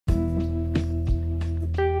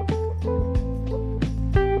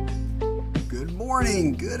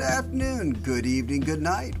morning, good afternoon, good evening, good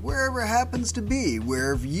night, wherever it happens to be,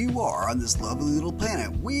 wherever you are on this lovely little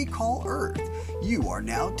planet we call Earth. You are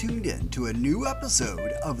now tuned in to a new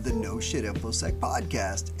episode of the No Shit InfoSec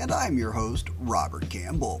podcast, and I'm your host, Robert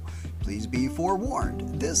Campbell. Please be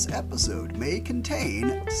forewarned, this episode may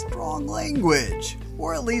contain strong language,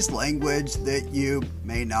 or at least language that you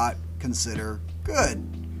may not consider good.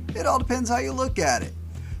 It all depends how you look at it.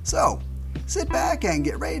 So, sit back and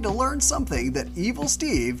get ready to learn something that Evil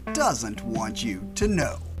Steve doesn't want you to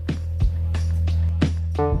know.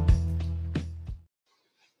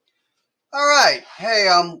 All right. Hey,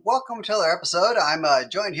 welcome to another episode. I'm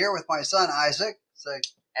joined here with my son, Isaac. Say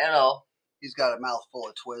hello. He's got a mouthful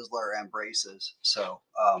of Twizzler and braces. So,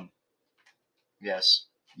 Yes.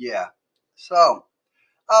 yeah. So,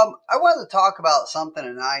 I wanted to talk about something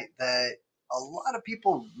tonight that a lot of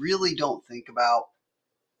people really don't think about.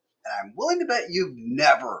 And I'm willing to bet you've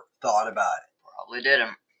never thought about it. Probably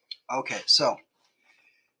didn't. Okay, so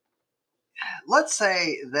let's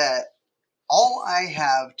say that all I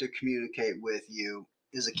have to communicate with you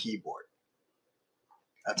is a keyboard.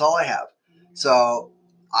 That's all I have. So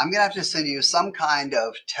I'm going to have to send you some kind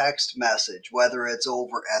of text message, whether it's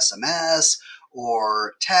over SMS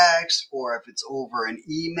or text, or if it's over an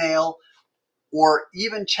email or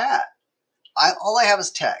even chat. All I have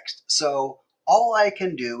is text. So all I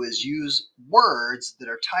can do is use words that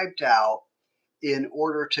are typed out in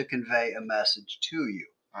order to convey a message to you.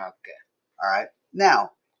 Okay. All right.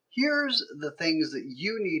 Now, here's the things that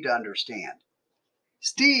you need to understand.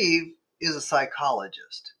 Steve is a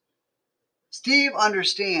psychologist. Steve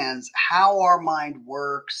understands how our mind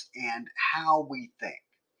works and how we think.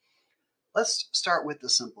 Let's start with the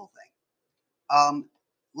simple thing.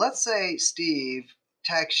 Let's say Steve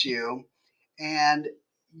texts you and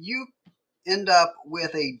you end up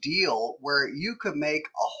with a deal where you could make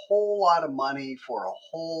a whole lot of money for a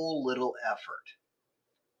whole little effort.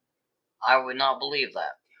 I would not believe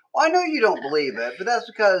that. Well, I know you don't believe it, but that's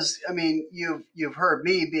because, I mean, you've heard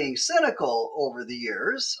me being cynical over the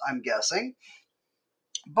years, I'm guessing.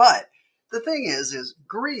 But the thing is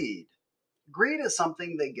greed. Greed is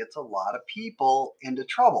something that gets a lot of people into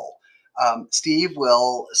trouble. Steve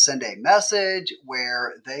will send a message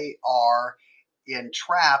where they are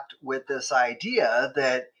entrapped with this idea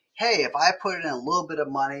that, hey, if I put in a little bit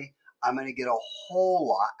of money, I'm going to get a whole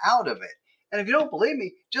lot out of it. And if you don't believe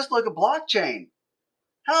me, just look at blockchain.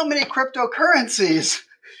 How many cryptocurrencies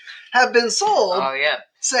have been sold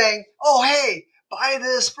saying, oh, hey, buy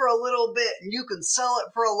this for a little bit and you can sell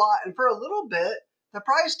it for a lot. And for a little bit, the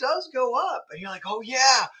price does go up. And you're like, oh,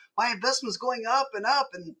 yeah, my investment's going up and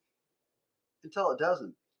until it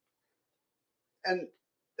doesn't. And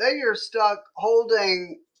then you're stuck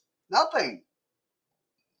holding nothing.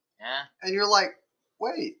 Yeah. And you're like,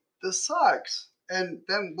 wait, this sucks. And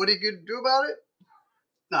then what are you going to do about it?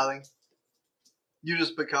 Nothing. You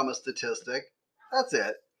just become a statistic. That's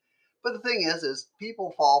it. But the thing is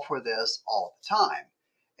people fall for this all the time.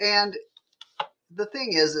 And the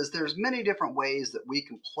thing is there's many different ways that we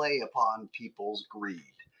can play upon people's greed.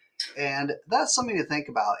 And that's something to think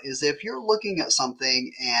about, is if you're looking at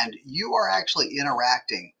something and you are actually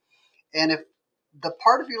interacting, and if the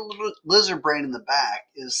part of your little lizard brain in the back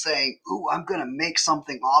is saying, ooh, I'm going to make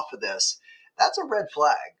something off of this, that's a red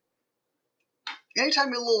flag.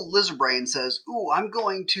 Anytime your little lizard brain says, ooh, I'm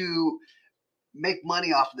going to make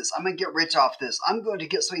money off of this, I'm going to get rich off this, I'm going to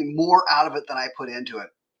get something more out of it than I put into it,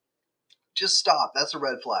 just stop. That's a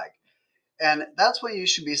red flag. And that's when you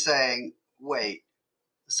should be saying, wait,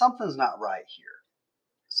 something's not right here.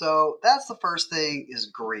 So that's the first thing, is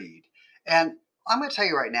greed. And I'm going to tell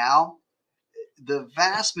you right now, the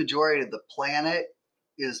vast majority of the planet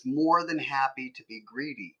is more than happy to be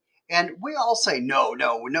greedy. And we all say, no,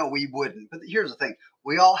 we wouldn't. But here's the thing.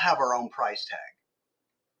 We all have our own price tag.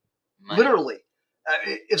 Money. Literally.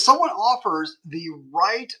 If someone offers the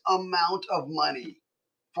right amount of money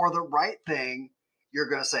for the right thing, you're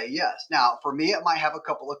going to say yes. Now, for me, it might have a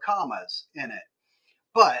couple of commas in it.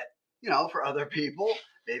 But, for other people,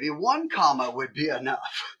 maybe one comma would be enough.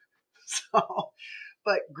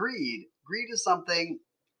 But greed is something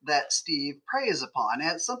that Steve preys upon.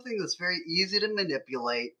 And it's something that's very easy to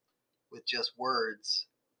manipulate with just words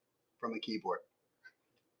from a keyboard.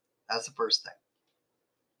 That's the first thing.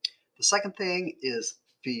 The second thing is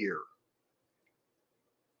fear.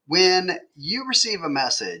 When you receive a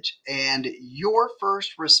message and your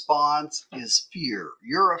first response is fear,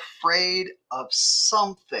 you're afraid of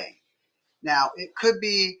something. Now, it could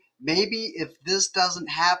be, maybe if this doesn't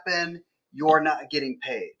happen, you're not getting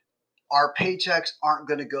paid. Our paychecks aren't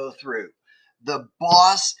going to go through. The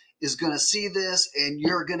boss is going to see this and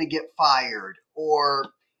you're going to get fired. or,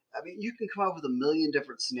 I mean, you can come up with a million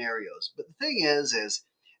different scenarios. But the thing is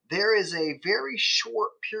there is a very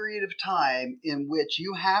short period of time in which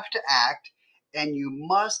you have to act, and you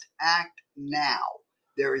must act now.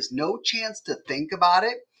 There is no chance to think about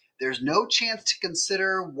it. There's no chance to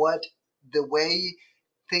consider what the way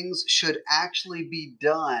things should actually be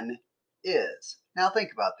done is. Now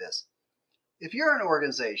think about this. If you're an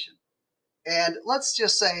organization, and let's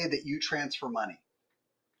just say that you transfer money,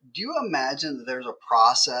 do you imagine that there's a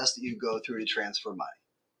process that you go through to transfer money?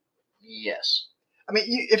 Yes. I mean,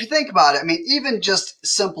 if you think about it, I mean, even just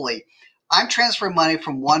simply, I'm transferring money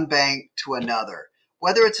from one bank to another,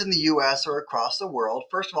 whether it's in the U.S. or across the world.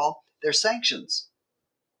 First of all, there's sanctions.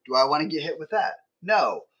 Do I want to get hit with that?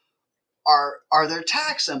 No. Are there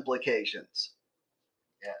tax implications?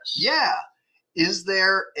 Yes. Yeah. Is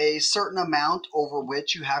there a certain amount over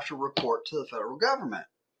which you have to report to the federal government?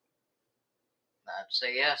 I'd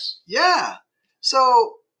say yes. Yeah.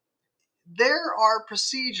 So there are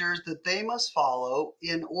procedures that they must follow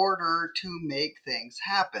in order to make things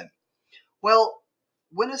happen. Well,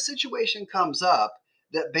 when a situation comes up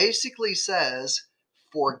that basically says,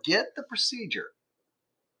 forget the procedure,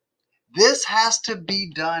 this has to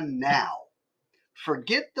be done now.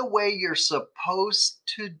 Forget the way you're supposed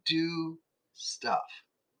to do stuff.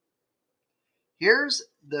 Here's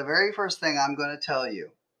the very first thing I'm going to tell you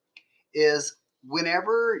is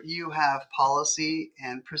whenever you have policy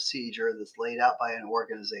and procedure that's laid out by an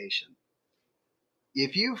organization,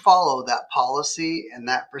 if you follow that policy and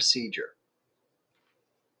that procedure,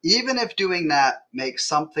 even if doing that makes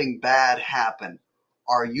something bad happen,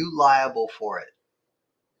 are you liable for it?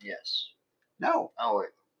 Yes. No. Oh, wait.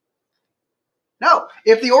 No.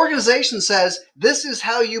 If the organization says, this is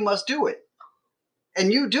how you must do it,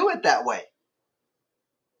 and you do it that way,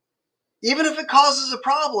 even if it causes a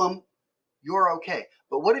problem, you're okay.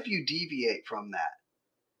 But what if you deviate from that?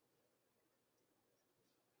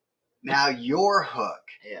 Now you're hooked.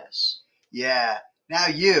 Yes. Yeah. Now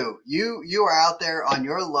you are out there on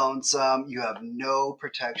your lonesome. You have no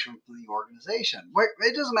protection from the organization.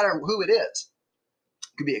 It doesn't matter who it is.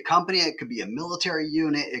 It could be a company. It could be a military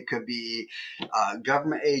unit. It could be a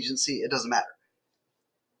government agency. It doesn't matter.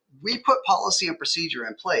 We put policy and procedure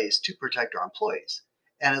in place to protect our employees.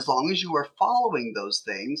 And as long as you are following those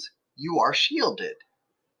things, you are shielded,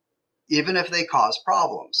 even if they cause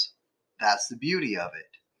problems. That's the beauty of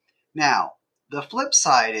it. Now, the flip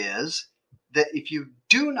side is that if you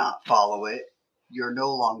do not follow it, you're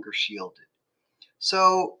no longer shielded.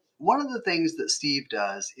 So one of the things that Steve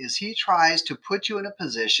does is he tries to put you in a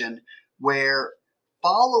position where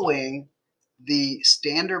following the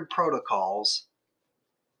standard protocols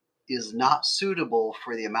is not suitable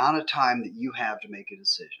for the amount of time that you have to make a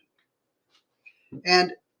decision.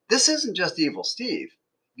 And this isn't just Evil Steve.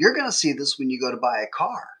 You're going to see this when you go to buy a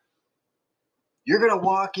car. You're going to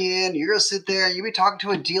walk in, you're going to sit there, and you'll be talking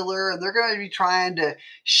to a dealer, and they're going to be trying to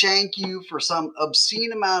shank you for some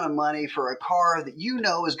obscene amount of money for a car that you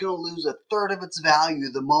know is going to lose a third of its value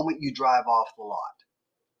the moment you drive off the lot.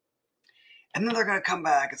 And then they're going to come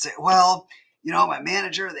back and say, well, you know, my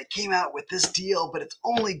manager, they came out with this deal, but it's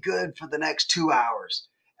only good for the next 2 hours.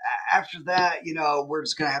 After that, you know, we're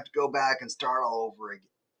just going to have to go back and start all over again.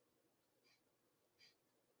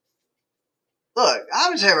 Look,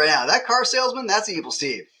 I'm going to tell you right now, that car salesman, that's Evil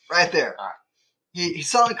Steve right there. All right. He's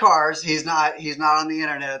selling cars. He's not on the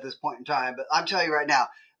internet at this point in time, but I'm telling you right now,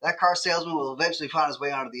 that car salesman will eventually find his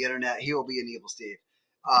way onto the internet. He will be an Evil Steve.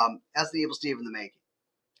 That's the Evil Steve in the making.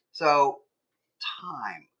 So,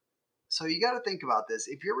 time. So you got to think about this.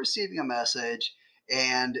 If you're receiving a message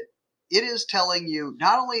and it is telling you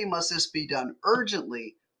not only must this be done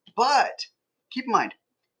urgently, but keep in mind,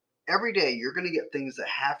 every day you're going to get things that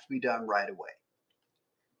have to be done right away.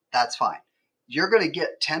 That's fine. You're going to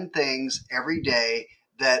get 10 things every day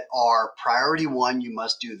that are priority one, you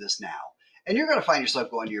must do this now. And you're going to find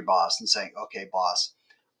yourself going to your boss and saying, okay, boss,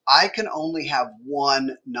 I can only have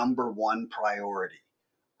one number one priority.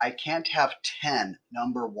 I can't have 10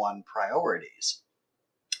 number one priorities.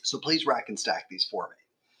 So please rack and stack these for me.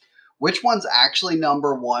 Which one's actually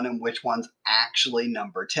number one and which one's actually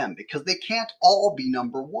number 10? Because they can't all be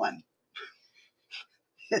number one.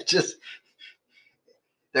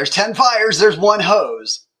 There's 10 fires, there's one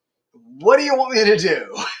hose. What do you want me to do?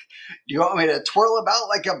 Do you want me to twirl about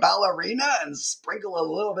like a ballerina and sprinkle a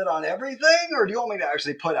little bit on everything? Or do you want me to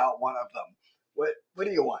actually put out one of them? What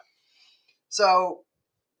do you want? So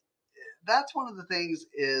that's one of the things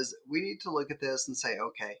is we need to look at this and say,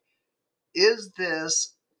 okay, is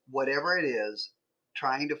this, whatever it is,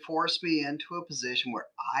 trying to force me into a position where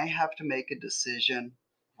I have to make a decision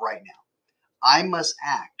right now? I must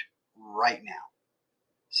act right now.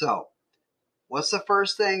 So, what's the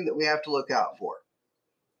first thing that we have to look out for?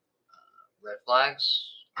 Red flags?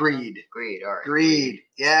 Greed. Greed, alright. Greed.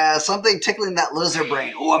 Yeah, something tickling that lizard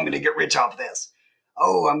brain. Oh, I'm going to get rich off of this.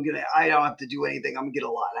 Oh, I don't have to do anything. I'm going to get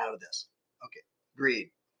a lot out of this. Okay, greed.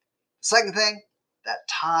 Second thing, that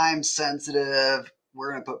time sensitive.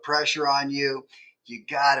 We're going to put pressure on you. You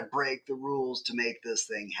got to break the rules to make this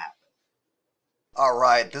thing happen. All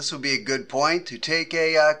right, this would be a good point to take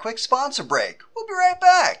a quick sponsor break. We'll be right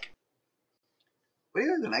back. What do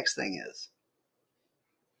you think the next thing is?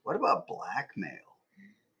 What about blackmail?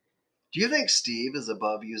 Do you think Steve is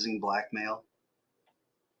above using blackmail?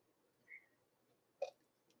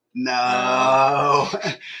 No.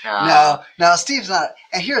 No, Steve's not.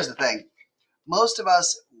 And here's the thing. Most of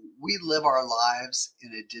us, we live our lives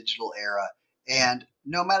in a digital era. And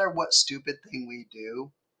no matter what stupid thing we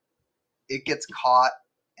do, it gets caught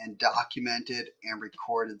and documented and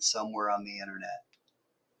recorded somewhere on the internet.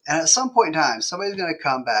 And at some point in time, somebody's going to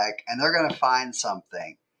come back and they're going to find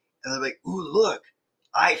something. And they're like, ooh, look,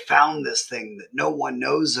 I found this thing that no one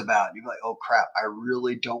knows about. And you're like, oh, crap, I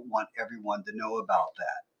really don't want everyone to know about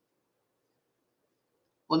that.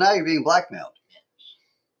 Well, now you're being blackmailed.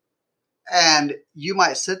 And you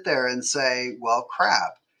might sit there and say, well,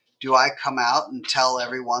 crap, do I come out and tell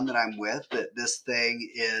everyone that I'm with that this thing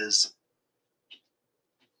is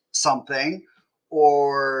something?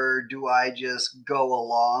 Or do I just go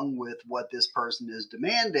along with what this person is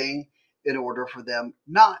demanding in order for them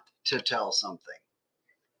not to tell something?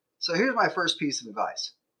 So here's my first piece of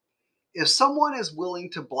advice. If someone is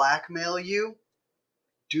willing to blackmail you,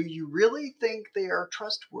 do you really think they are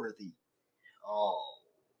trustworthy? Oh.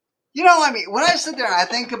 You know, I mean, when I sit there and I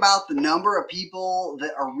think about the number of people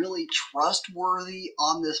that are really trustworthy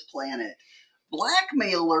on this planet,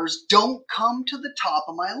 blackmailers don't come to the top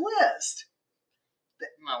of my list.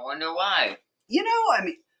 I wonder why. You know, I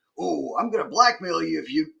mean, oh, I'm going to blackmail you if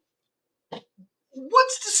you...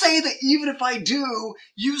 What's to say that even if I do,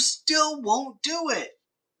 you still won't do it?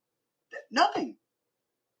 Nothing.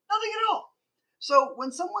 Nothing at all. So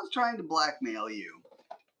when someone's trying to blackmail you,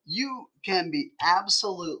 you can be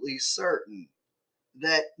absolutely certain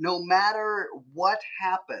that no matter what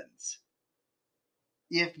happens,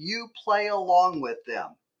 if you play along with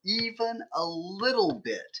them, even a little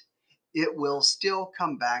bit, it will still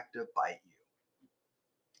come back to bite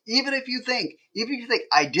you. Even if you think,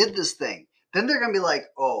 I did this thing, then they're going to be like,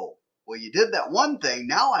 oh, well, you did that one thing.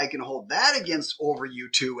 Now I can hold that against over you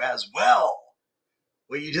two as well.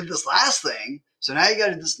 Well, you did this last thing, so now you got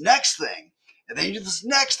to do this next thing. And then you do this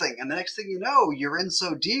next thing. And the next thing you know, you're in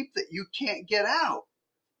so deep that you can't get out.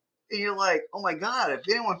 And you're like, oh my God, if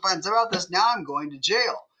anyone finds out about this, now I'm going to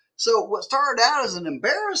jail. So what started out as an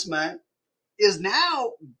embarrassment is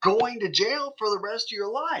now going to jail for the rest of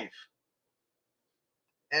your life.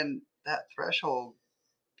 And that threshold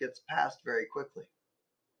gets passed very quickly.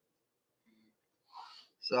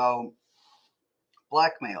 So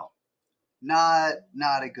blackmail, not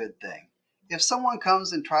a good thing. If someone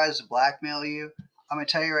comes and tries to blackmail you, I'm going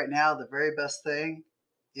to tell you right now, the very best thing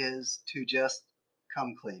is to just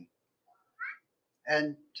come clean.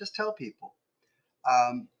 And just tell people.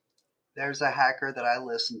 There's a hacker that I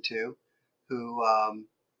listen to who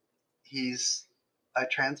he's a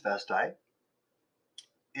transvestite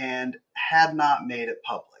and had not made it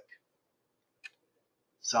public.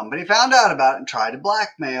 Somebody found out about it and tried to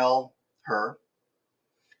blackmail her.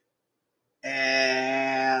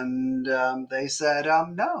 And they said,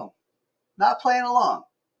 no, not playing along.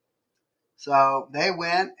 So they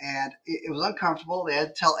went, and it was uncomfortable. They had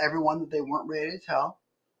to tell everyone that they weren't ready to tell.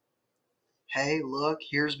 Hey, look,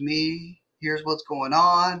 here's me. Here's what's going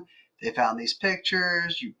on. They found these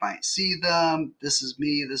pictures. You might see them. This is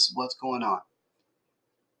me. This is what's going on.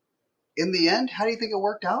 In the end, how do you think it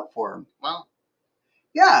worked out for them? Well,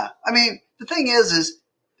 yeah. I mean, the thing is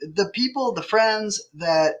the people, the friends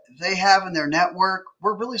that they have in their network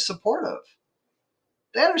were really supportive.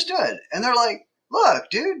 They understood. And they're like, look,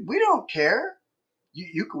 dude, we don't care.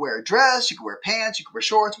 You can wear a dress. You can wear pants. You can wear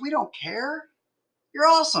shorts. We don't care. You're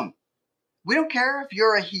awesome. We don't care if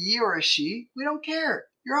you're a he or a she. We don't care.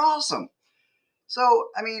 You're awesome. So,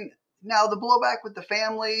 I mean, now the blowback with the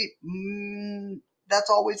family, that's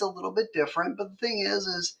always a little bit different. But the thing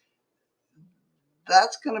is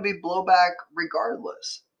that's going to be blowback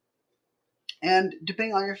regardless. And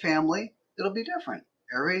depending on your family, it'll be different.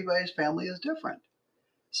 Everybody's family is different.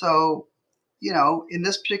 So, you know, in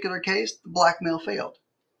this particular case, the blackmail failed.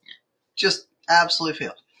 Just absolutely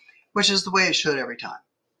failed. Which is the way it should every time.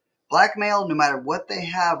 Blackmail, no matter what they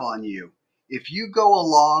have on you, if you go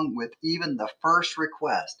along with even the first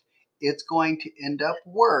request, it's going to end up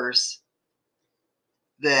worse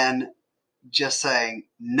than just saying,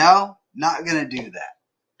 no, not going to do that.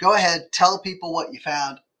 Go ahead, tell people what you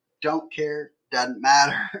found. Don't care, doesn't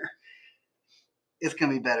matter. It's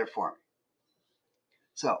going to be better for me.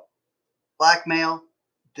 So, blackmail,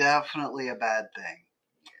 definitely a bad thing.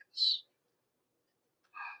 Yes.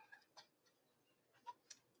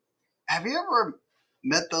 Have you ever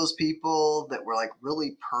met those people that were like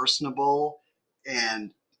really personable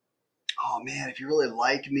and, oh man, if you really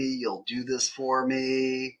like me, you'll do this for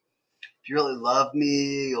me. If you really love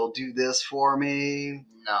me, you'll do this for me.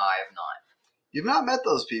 No, I have not. You've not met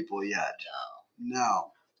those people yet. No.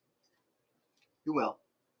 No. You will.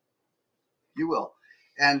 You will.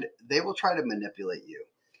 And they will try to manipulate you.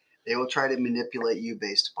 They will try to manipulate you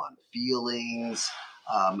based upon feelings,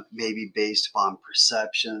 maybe based upon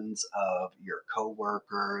perceptions of your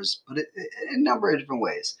coworkers, but in a number of different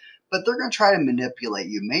ways. But they're going to try to manipulate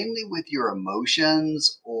you mainly with your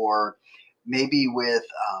emotions or maybe with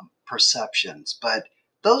perceptions. But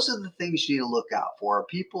those are the things you need to look out for,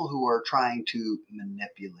 people who are trying to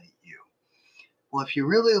manipulate you. Well, if you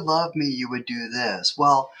really love me, you would do this.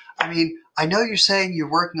 Well, I mean, I know you're saying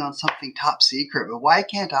you're working on something top secret, but why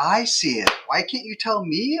can't I see it? Why can't you tell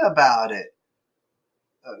me about it?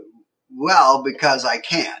 Well, because I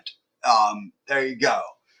can't. There you go.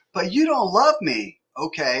 But you don't love me.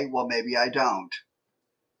 Okay, well, maybe I don't.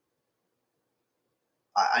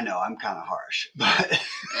 I know I'm kind of harsh, but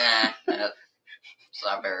It's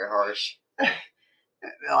not very harsh.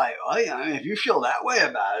 like, well, you know, if you feel that way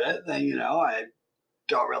about it, then I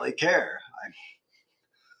don't really care.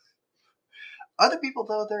 Other people,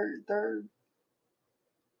 though, they're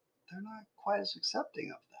not quite as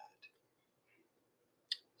accepting of that.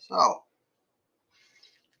 So,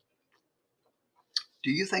 do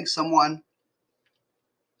you think someone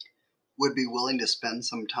would be willing to spend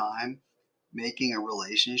some time making a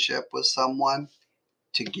relationship with someone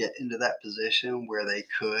to get into that position where they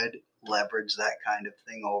could leverage that kind of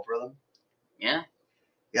thing over them? Yeah.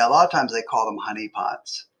 Yeah, a lot of times they call them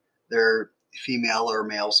honeypots. They're female or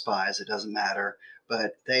male spies, it doesn't matter,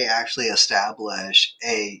 but they actually establish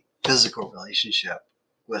a physical relationship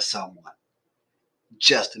with someone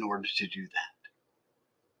just in order to do that.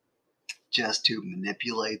 Just to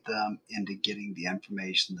manipulate them into getting the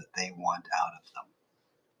information that they want out of them.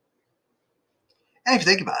 And if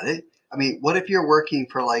you think about it, I mean, what if you're working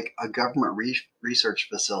for like a government research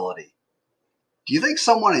facility? Do you think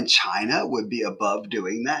someone in China would be above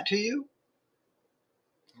doing that to you?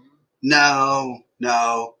 No.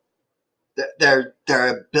 There are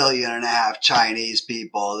 1.5 billion Chinese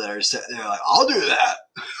people that are sitting there like, I'll do that.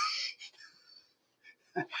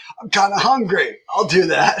 I'm kind of hungry. I'll do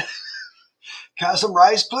that. Can I have some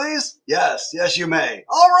rice, please? Yes, you may.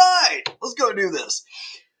 All right, let's go do this.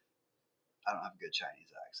 I don't have a good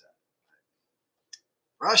Chinese accent.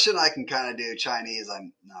 Russian, I can kind of do. Chinese,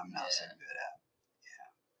 I'm not so good at.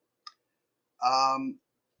 Yeah.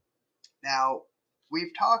 Now,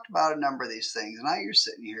 we've talked about a number of these things, and now you're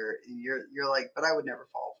sitting here and you're like, but I would never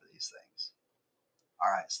fall for these things.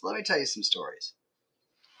 All right, so let me tell you some stories.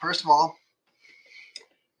 First of all,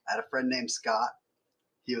 I had a friend named Scott.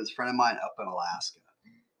 He was a friend of mine up in Alaska.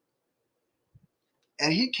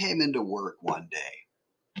 And he came into work one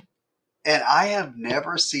day. And I have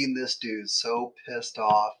never seen this dude so pissed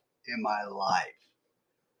off in my life.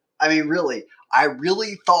 I mean, really, I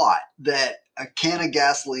really thought that a can of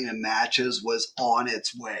gasoline and matches was on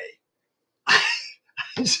its way.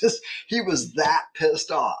 He was that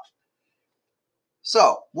pissed off.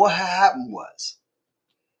 So, what happened was,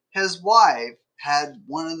 his wife had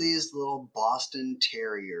one of these little Boston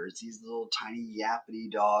Terriers, these little tiny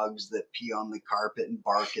yappity dogs that pee on the carpet and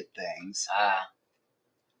bark at things.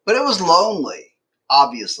 But it was lonely,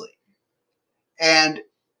 obviously. And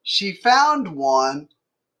she found one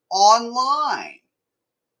online.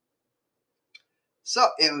 So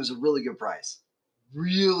it was a really good price.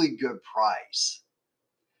 Really good price.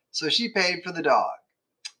 So she paid for the dog.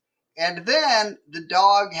 And then the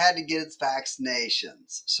dog had to get its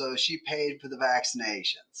vaccinations. So she paid for the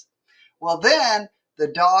vaccinations. Well, then the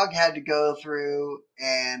dog had to go through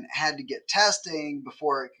and had to get testing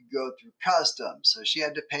before it could go through customs. So she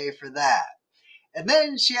had to pay for that. And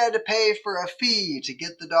then she had to pay for a fee to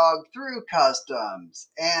get the dog through customs.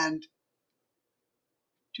 And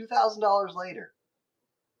 $2,000 later.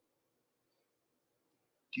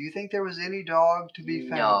 Do you think there was any dog to be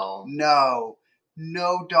found?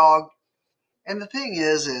 No dog. And the thing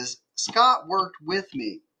is Scott worked with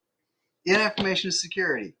me in information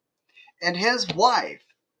security. And his wife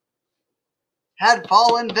had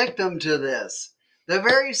fallen victim to this. The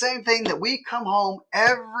very same thing that we come home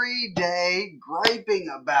every day griping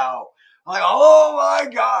about. Like, oh my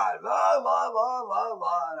God, blah, blah, blah, blah,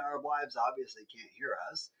 blah. And our wives obviously can't hear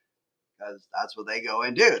us because that's what they go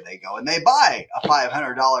and do. They go and they buy a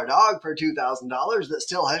 $500 dog for $2,000 that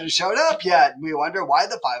still hasn't showed up yet. And we wonder why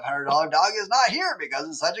the $500 dog is not here because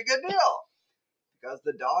it's such a good deal. Because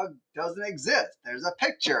the dog doesn't exist. There's a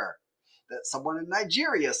picture that someone in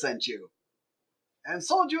Nigeria sent you and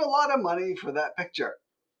sold you a lot of money for that picture.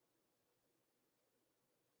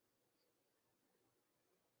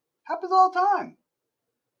 Happens all the time.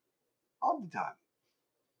 All the time.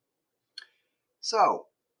 So,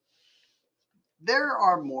 there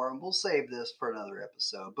are more, and we'll save this for another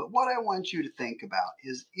episode, but what I want you to think about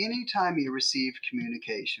is anytime you receive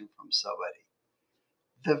communication from somebody,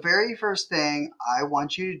 the very first thing I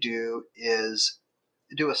want you to do is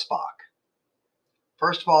do a Spock.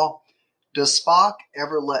 First of all, does Spock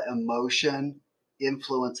ever let emotion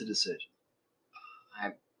influence a decision?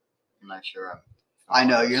 I'm not sure. I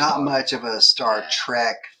know you're not much of a Star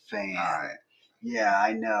Trek fan. All right. Yeah,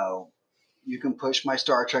 I know. You can push my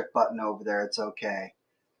Star Trek button over there. It's okay.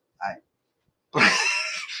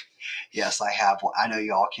 Yes, I have one. I know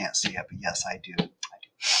y'all can't see it, but yes, I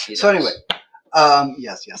do. So anyway,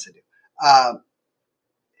 yes, I do.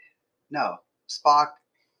 No, Spock,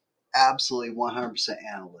 absolutely 100%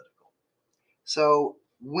 analytical. So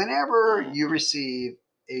whenever you receive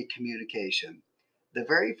a communication, the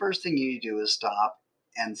very first thing you do is stop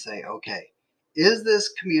and say, okay, is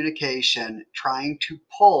this communication trying to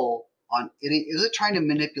pull on any, is it trying to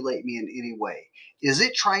manipulate me in any way? Is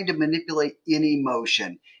it trying to manipulate any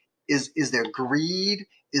emotion? Is there greed?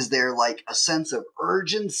 Is there like a sense of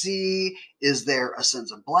urgency? Is there a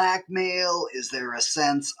sense of blackmail? Is there a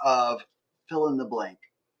sense of fill in the blank?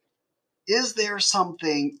 Is there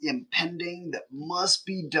something impending that must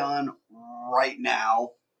be done right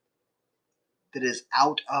now that is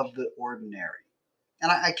out of the ordinary?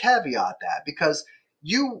 And I caveat that because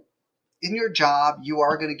you, in your job, you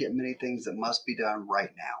are going to get many things that must be done right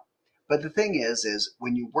now. But the thing is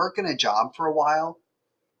when you work in a job for a while,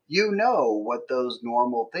 you know what those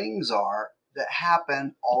normal things are that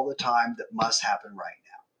happen all the time that must happen right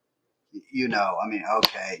now. You know, I mean,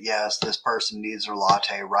 okay, yes, this person needs their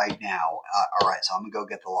latte right now. All right, so I'm going to go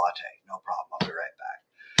get the latte. No problem. I'll be right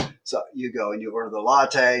back. So you go and you order the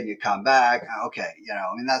latte and you come back. Okay, you know,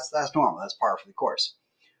 I mean, that's normal. That's par for the course.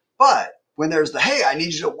 But when there's the, hey, I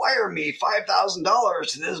need you to wire me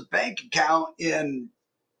 $5,000 to this bank account in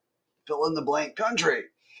fill in the blank country.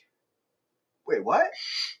 Wait, what?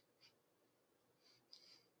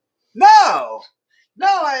 No,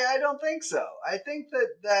 I don't think so. I think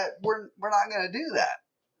that we're not going to do that.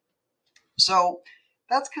 So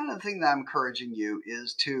that's kind of the thing that I'm encouraging you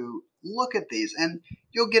is to look at these, and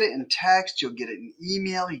you'll get it in text, you'll get it in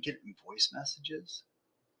email, you get it in voice messages.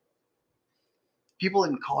 People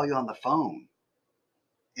can call you on the phone,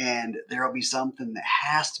 and there'll be something that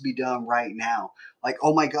has to be done right now. Like,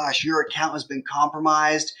 oh my gosh, your account has been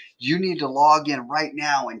compromised. You need to log in right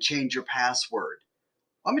now and change your password.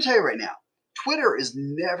 Let me tell you right now, Twitter is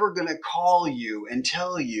never going to call you and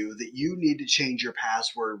tell you that you need to change your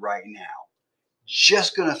password right now.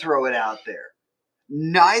 Just going to throw it out there.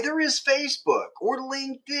 Neither is Facebook or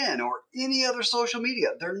LinkedIn or any other social media.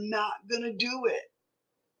 They're not going to do it.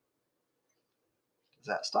 Does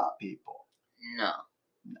that stop people? No.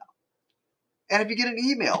 And if you get an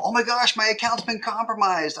email, oh my gosh, my account's been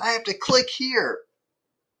compromised. I have to click here.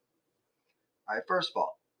 All right, first of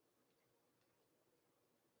all,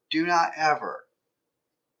 do not ever,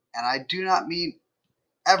 and I do not mean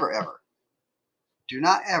ever, do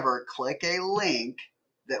not ever click a link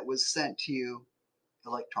that was sent to you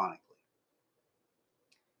electronically.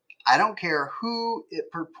 I don't care who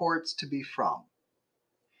it purports to be from.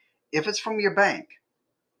 If it's from your bank,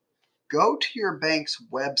 go to your bank's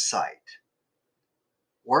website.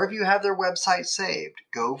 Or if you have their website saved,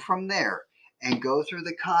 go from there and go through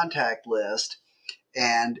the contact list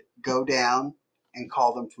and go down and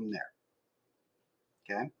call them from there.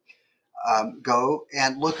 Okay? Go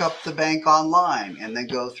and look up the bank online and then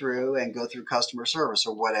go through customer service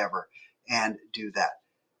or whatever and do that.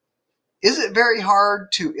 Is it very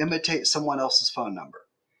hard to imitate someone else's phone number?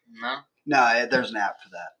 No, there's an app for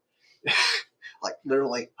that. Like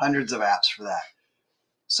literally hundreds of apps for that.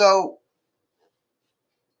 So,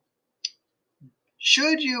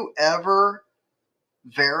 should you ever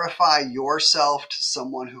verify yourself to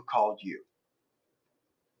someone who called you?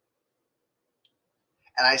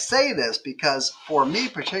 And I say this because for me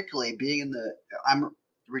particularly, I'm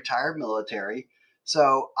retired military,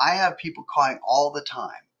 so I have people calling all the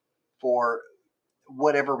time for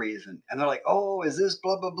whatever reason. And they're like, oh, is this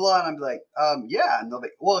blah, blah, blah? And I'm like, yeah. And they'll be,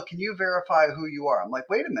 well, can you verify who you are? I'm like,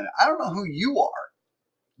 wait a minute. I don't know who you are.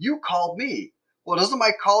 You called me. Well, doesn't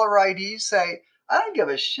my caller ID say, I don't give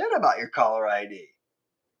a shit about your caller ID.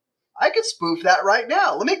 I could spoof that right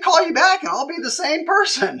now. Let me call you back and I'll be the same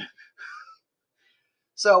person.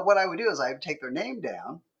 So what I would do is I would take their name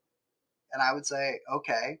down and I would say,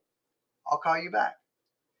 okay, I'll call you back.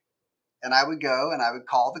 And I would go and I would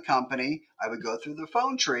call the company. I would go through the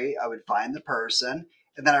phone tree. I would find the person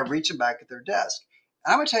and then I'd reach them back at their desk.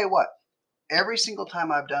 And I'm going to tell you what, every single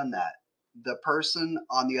time I've done that, the person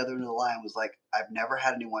on the other end of the line was like, I've never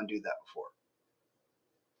had anyone do that before.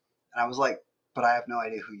 And I was like, but I have no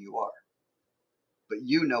idea who you are. But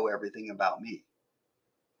you know everything about me.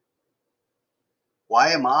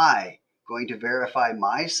 Why am I going to verify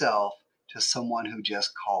myself to someone who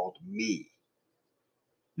just called me?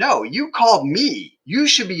 No, you called me. You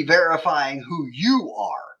should be verifying who you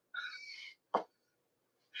are.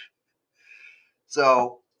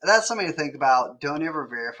 So that's something to think about. Don't ever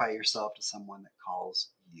verify yourself to someone that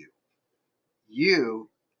calls you. You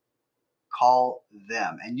call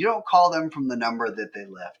them. And you don't call them from the number that they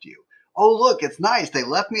left you. Oh, look, it's nice. They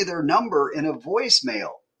left me their number in a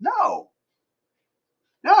voicemail. No.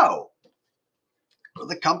 Or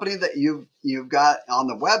the company that you've got on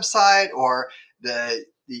the website or the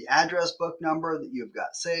address book number that you've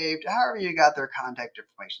got saved, however you got their contact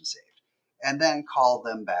information saved. And then call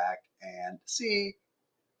them back and see.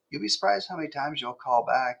 You'll be surprised how many times you'll call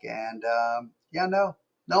back and,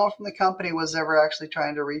 no one from the company was ever actually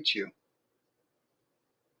trying to reach you.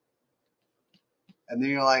 And then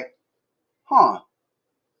you're like, huh.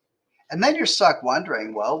 And then you're stuck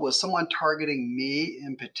wondering, well, was someone targeting me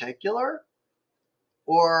in particular?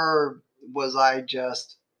 Or was I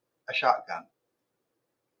just a shotgun?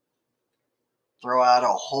 Throw out a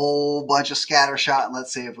whole bunch of scatter shot and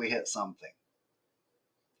let's see if we hit something.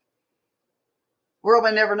 World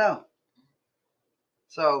may never know.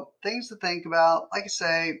 So things to think about. Like I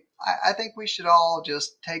say, I think we should all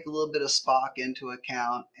just take a little bit of Spock into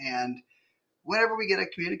account. And whenever we get a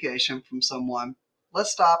communication from someone,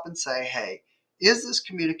 let's stop and say, hey, is this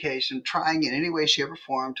communication trying in any way, shape, or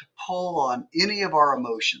form to pull on any of our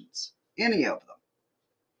emotions? Any of them?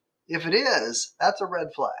 If it is, that's a red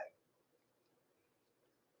flag.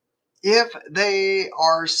 If they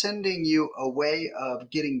are sending you a way of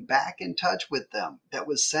getting back in touch with them that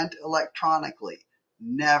was sent electronically,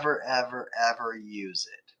 never, ever, ever use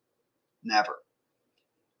it. Never.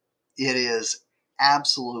 It is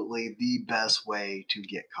absolutely the best way to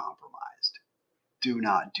get compromised. Do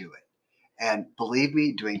not do it. And believe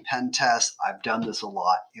me, doing pen tests, I've done this a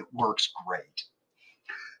lot. It works great.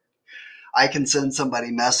 I can send somebody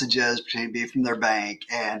messages, pretend to be from their bank,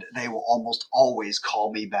 and they will almost always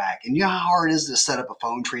call me back. And you know how hard it is to set up a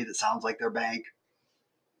phone tree that sounds like their bank?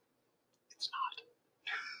 It's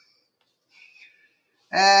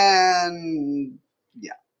not. And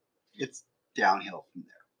yeah, it's downhill from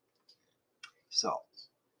there. So,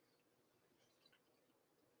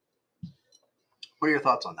 what are your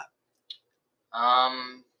thoughts on that?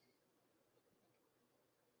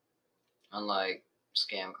 Unlike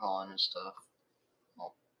scam calling and stuff.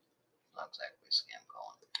 Well, not exactly scam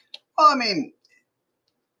calling. Well, I mean,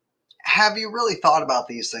 have you really thought about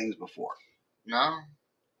these things before? No.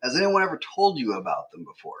 Has anyone ever told you about them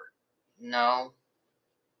before? No.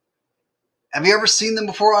 Have you ever seen them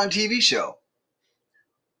before on a TV show?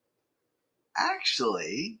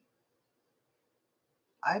 Actually,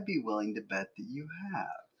 I'd be willing to bet that you have.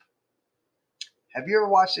 Have you ever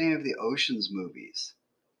watched any of the Ocean's movies?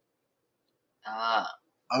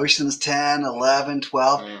 Ocean's 10, 11,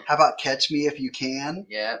 12. How about Catch Me If You Can?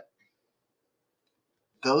 Yep.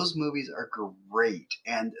 Those movies are great.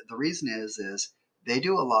 And the reason is they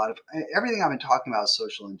do a lot of, everything I've been talking about is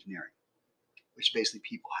social engineering, which is basically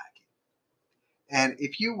people hacking. And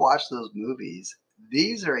if you watch those movies,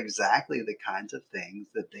 these are exactly the kinds of things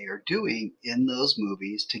that they are doing in those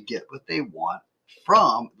movies to get what they want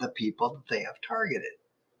from the people that they have targeted.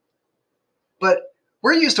 But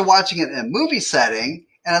we're used to watching it in a movie setting,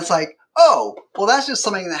 and it's like, oh, well, that's just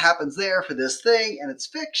something that happens there for this thing, and it's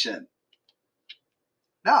fiction.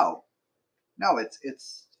 No,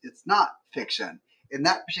 it's not fiction. In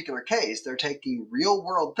that particular case, they're taking real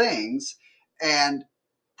world things and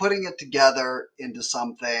putting it together into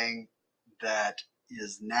something that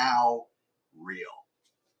is now real.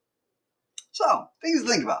 So, things to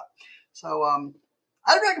think about. So,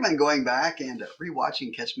 I'd recommend going back and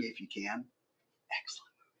rewatching Catch Me If You Can. Excellent.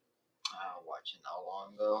 Watching how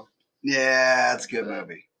long ago? Yeah, it's a good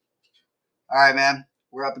movie. All right, man.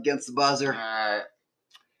 We're up against the buzzer. All right.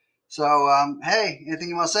 So, hey, anything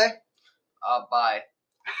you want to say? Bye.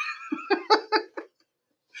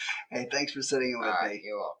 Hey, thanks for sitting in with All right, me.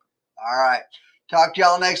 you're welcome. All right. Talk to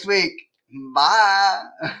y'all next week. Bye.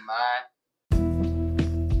 Bye.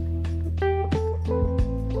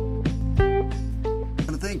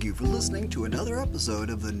 Thank you for listening to another episode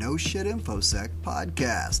of the No Shit InfoSec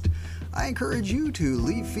podcast. I encourage you to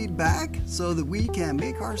leave feedback so that we can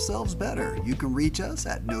make ourselves better. You can reach us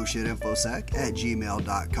at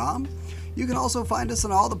noshitinfosec@gmail.com. You can also find us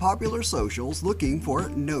on all the popular socials looking for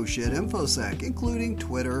No Shit InfoSec, including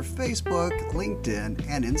Twitter, Facebook, LinkedIn,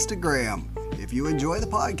 and Instagram. If you enjoy the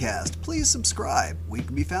podcast, please subscribe. We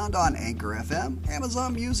can be found on Anchor FM,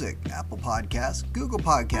 Amazon Music, Apple Podcasts, Google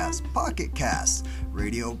Podcasts, Pocket Casts,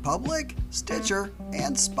 Radio Public, Stitcher,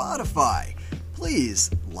 and Spotify.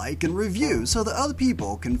 Please like and review so that other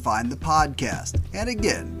people can find the podcast. And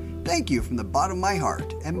again, thank you from the bottom of my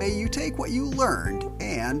heart, and may you take what you learned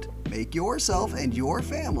and make yourself and your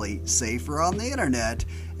family safer on the internet,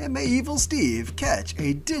 and may Evil Steve catch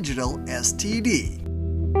a digital STD.